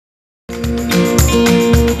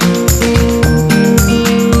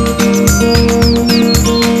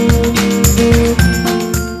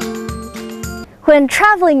When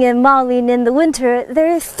traveling in Maolin in the winter,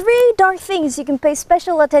 there are three dark things you can pay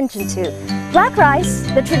special attention to. Black rice,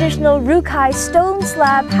 the traditional Rukai stone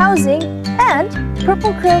slab housing, and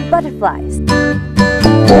purple-crow butterflies.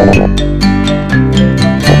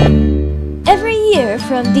 Every year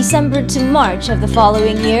from December to March of the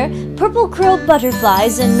following year, purple-crow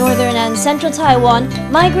butterflies in northern and central Taiwan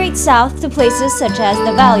migrate south to places such as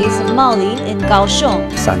the valleys of Maolin in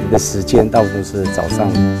Kaohsiung. 赏的时间大部分是早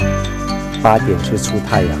上8点就出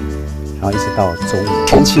太阳，然后一直到中午。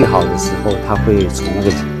天气好的时候，它会从那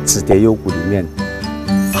个紫蝶幽谷里面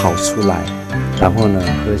跑出来，然后呢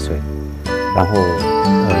喝水，然后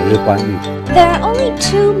日光浴。There are only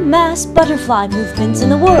two mass butterfly movements in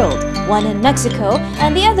the world, one in Mexico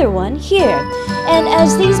and the other one here. And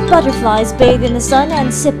as these butterflies bathe in the sun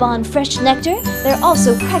and sip on fresh nectar, they're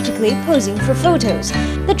also practically posing for photos.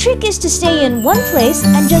 The trick is to stay in one place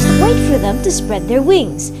and just wait for them to spread their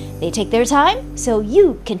wings. They take their time, so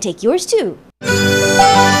you can take yours too.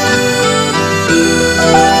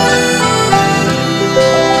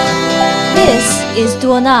 This is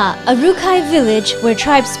Duana, a Rukai village where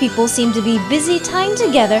tribespeople seem to be busy tying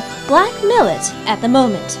together black millet at the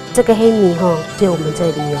moment. 这个黑米只有我们这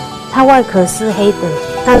里有，它外壳是黑的，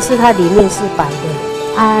但是它里面是白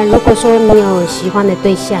的。如果说你有喜欢的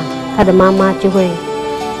对象，他的妈妈就会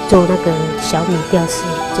做那个小米吊饰，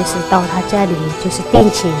就是到他家里就是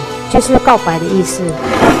定情，就是告白的意思。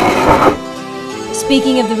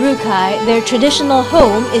 Speaking of the Rukai, their traditional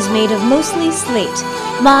home is made of mostly slate.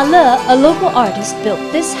 Maolin, a local artist, built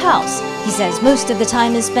this house. He says most of the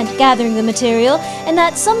time is spent gathering the material and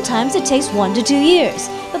that sometimes it takes 1 to 2 years.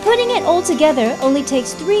 But putting it all together only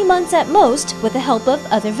takes 3 months at most with the help of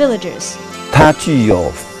other villagers. 它具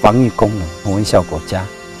有防御功能，保温效果佳。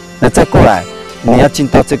那再过来，你要进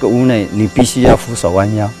到这个屋内，你必须要俯首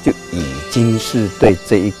弯腰，就已经是对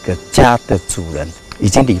这一个家的主人已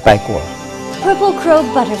经礼拜过了。 Purple crow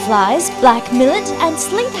butterflies, black millet, and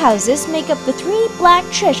slate houses make up the 3 black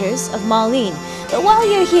treasures of Maolin. But while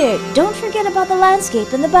you're here, don't forget about the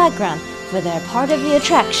landscape in the background, for they're part of the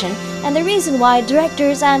attraction and the reason why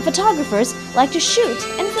directors and photographers like to shoot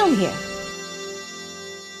and film here.